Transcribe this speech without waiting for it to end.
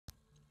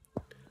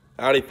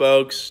Howdy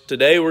folks,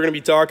 today we're going to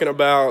be talking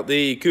about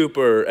the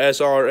Cooper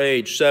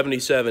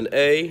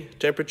SRH77A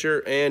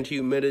Temperature and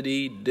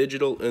Humidity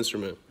Digital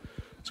Instrument.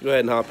 Let's go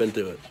ahead and hop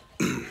into it.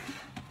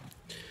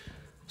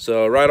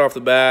 So right off the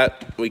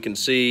bat, we can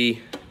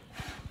see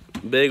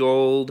big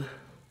old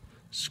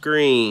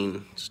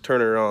screen. Let's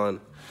turn her on.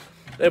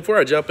 And before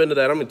I jump into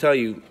that, I'm going to tell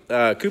you,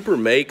 Cooper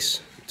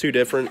makes two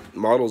different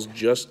models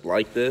just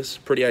like this,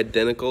 pretty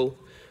identical.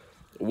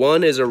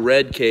 One is a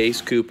red case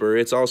Cooper.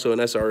 It's also an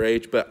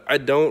SRH, but I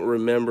don't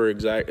remember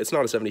exact. It's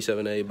not a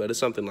 77A, but it's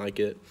something like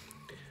it.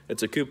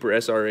 It's a Cooper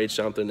SRH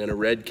something in a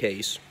red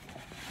case,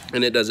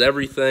 and it does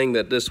everything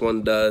that this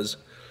one does,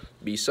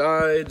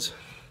 besides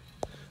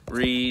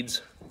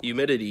reads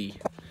humidity.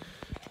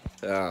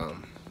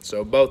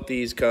 So both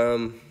these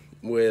come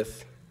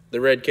with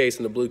the red case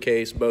and the blue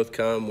case. Both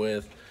come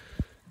with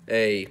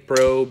a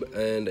probe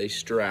and a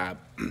strap.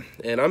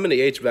 And I'm in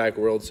the HVAC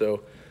world,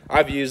 so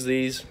I've used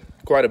these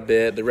quite a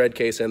bit, the red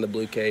case and the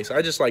blue case.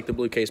 I just like the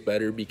blue case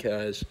better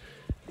because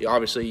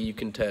obviously you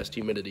can test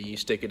humidity. You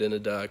stick it in a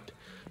duct,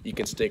 you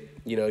can stick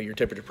your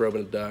temperature probe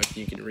in a duct,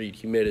 you can read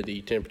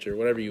humidity, temperature,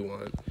 whatever you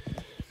want.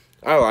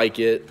 I like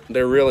it.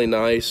 They're really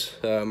nice.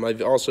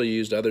 I've also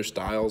used other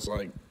styles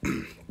like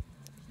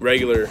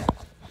regular,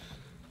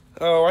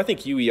 I think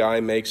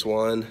UEI makes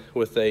one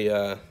with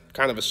a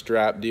kind of a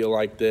strap deal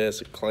like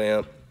this, a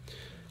clamp.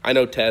 I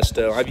know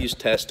Testo, I've used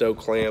Testo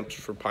clamps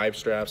for pipe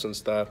straps and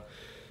stuff.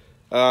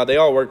 They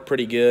all work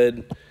pretty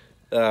good.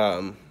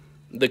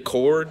 The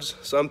cords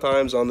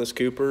sometimes on this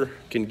Cooper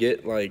can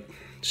get like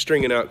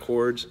stringing out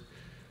cords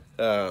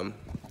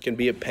can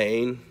be a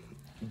pain,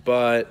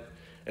 but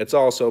it's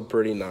also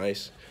pretty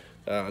nice.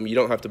 You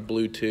don't have to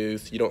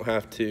Bluetooth. You don't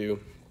have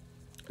to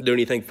do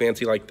anything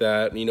fancy like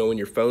that. When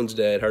your phone's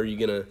dead, how are you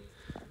gonna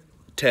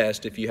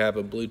test if you have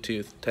a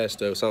Bluetooth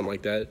Testo, something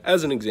like that?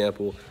 As an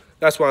example,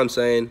 that's why I'm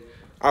saying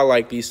I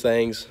like these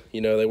things.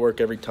 They work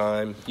every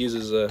time.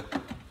 Uses a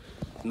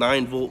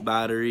 9-volt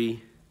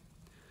battery,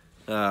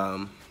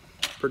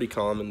 pretty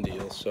common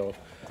deal. So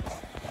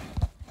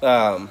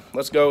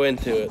let's go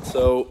into it.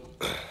 So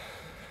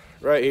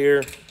right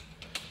here,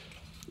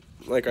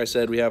 like I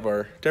said, we have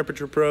our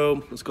temperature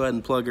probe. Let's go ahead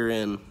and plug her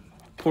in.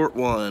 Port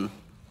 1.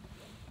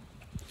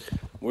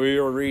 We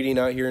are reading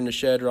out here in the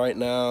shed right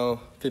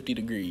now 50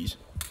 degrees.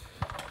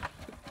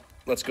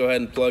 Let's go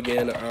ahead and plug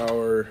in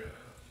our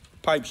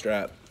pipe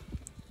strap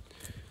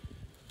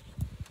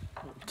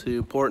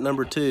to port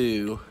number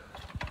 2.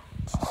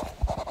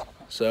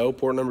 So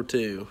port number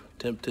 2,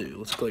 temp 2,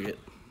 let's click it.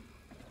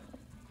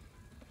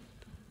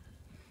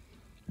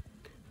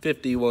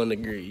 51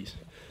 degrees.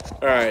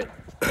 All right,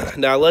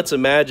 now let's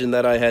imagine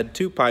that I had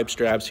two pipe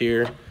straps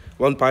here,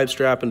 one pipe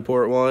strap in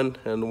port 1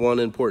 and one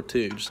in port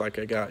 2, just like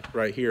I got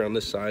right here on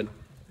this side.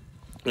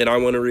 And I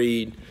want to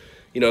read,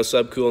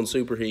 subcool and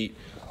superheat.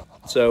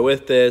 So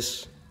with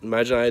this,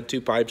 imagine I had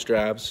two pipe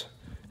straps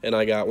and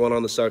I got one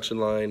on the suction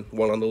line,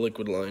 one on the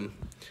liquid line.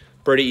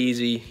 Pretty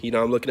easy.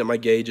 I'm looking at my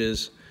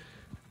gauges.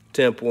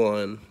 Temp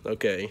 1,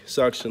 okay,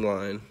 suction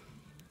line,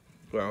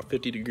 wow,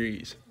 50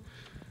 degrees.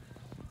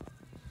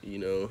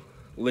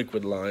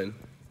 Liquid line,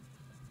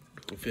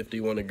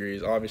 51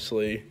 degrees.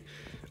 Obviously,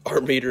 our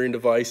metering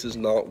device is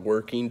not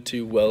working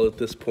too well at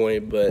this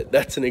point, but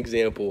that's an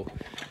example.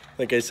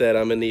 Like I said,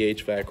 I'm in the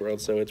HVAC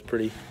world, so it's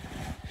pretty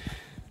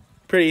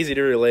easy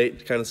to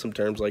relate, kind of some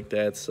terms like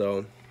that.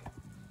 So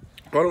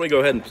why don't we go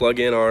ahead and plug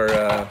in our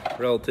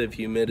relative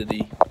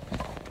humidity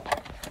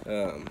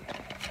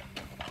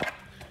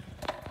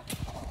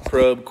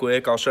probe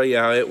quick. I'll show you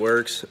how it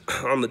works.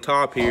 On the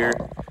top here,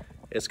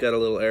 it's got a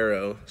little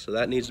arrow, so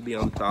that needs to be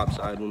on the top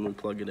side when we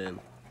plug it in.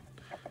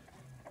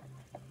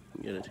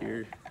 Get it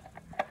here.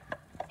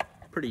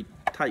 Pretty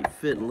tight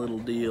fitting little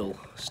deal.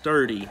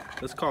 Sturdy.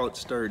 Let's call it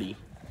sturdy.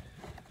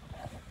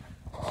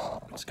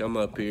 Let's come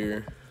up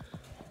here.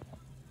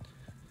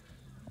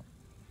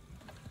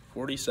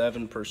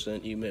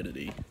 47%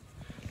 humidity.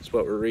 That's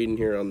what we're reading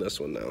here on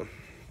this one now.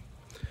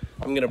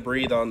 I'm gonna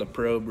breathe on the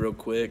probe real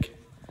quick.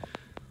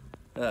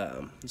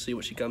 Let's see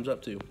what she comes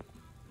up to.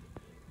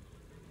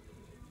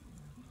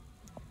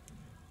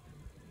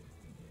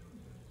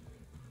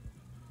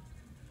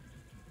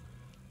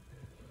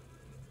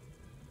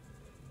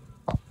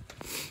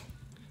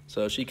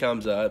 So she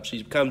comes up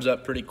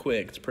pretty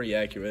quick. It's pretty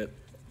accurate.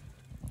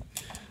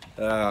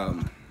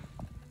 Here,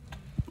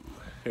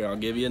 I'll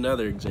give you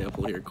another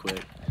example here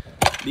quick.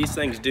 These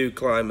things do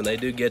climb and they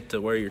do get to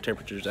where your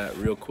temperature's at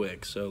real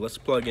quick. So let's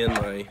plug in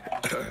my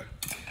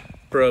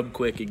probe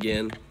quick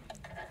again.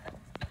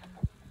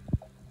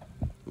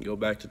 Go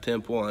back to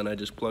temp 1. I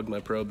just plugged my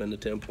probe into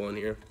temp 1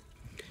 here.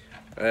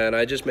 And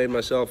I just made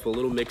myself a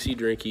little mixy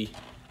drinky.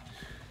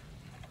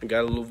 I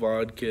got a little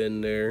vodka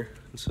in there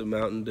and some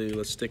Mountain Dew.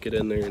 Let's stick it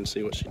in there and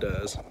see what she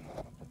does.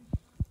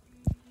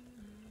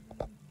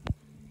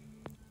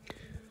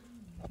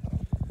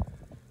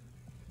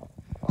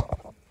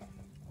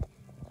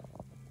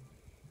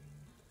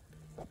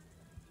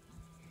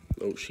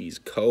 Oh, she's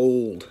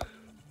cold.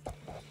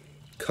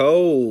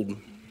 Cold.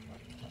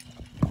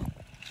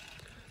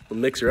 We'll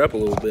mix her up a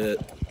little bit.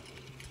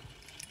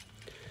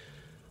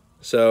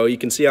 So you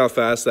can see how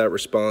fast that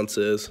response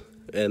is,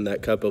 and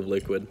that cup of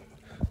liquid.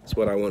 That's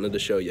what I wanted to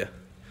show you.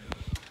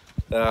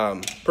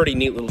 Pretty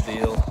neat little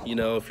deal. You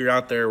know, if you're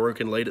out there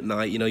working late at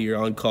night, you know, you're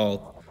on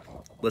call.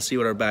 Let's see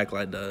what our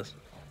backlight does.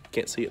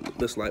 Can't see it in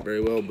this light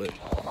very well, but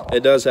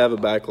it does have a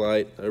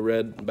backlight, a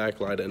red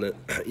backlight in it.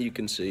 You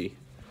can see.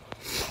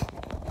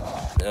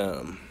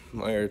 I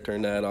already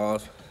turned that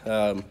off.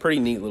 Pretty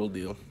neat little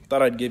deal.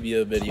 Thought I'd give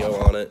you a video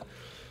on it.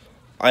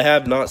 I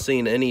have not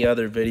seen any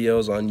other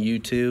videos on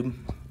YouTube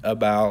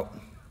about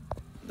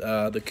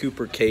the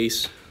Cooper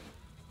case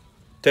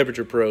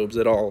temperature probes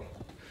at all.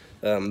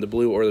 The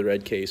blue or the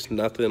red case.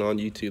 Nothing on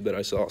YouTube that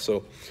I saw.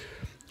 So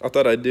I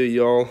thought I'd do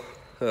y'all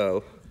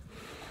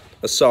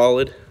a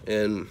solid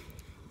and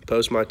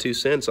post my 2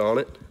 cents on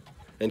it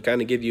and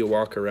kind of give you a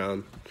walk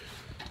around.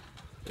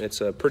 It's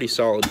a pretty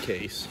solid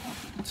case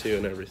too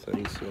and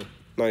everything. So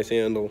nice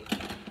handle,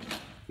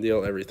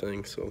 deal,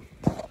 everything. So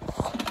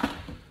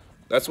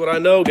that's what I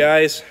know,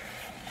 guys.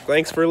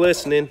 Thanks for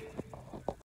listening.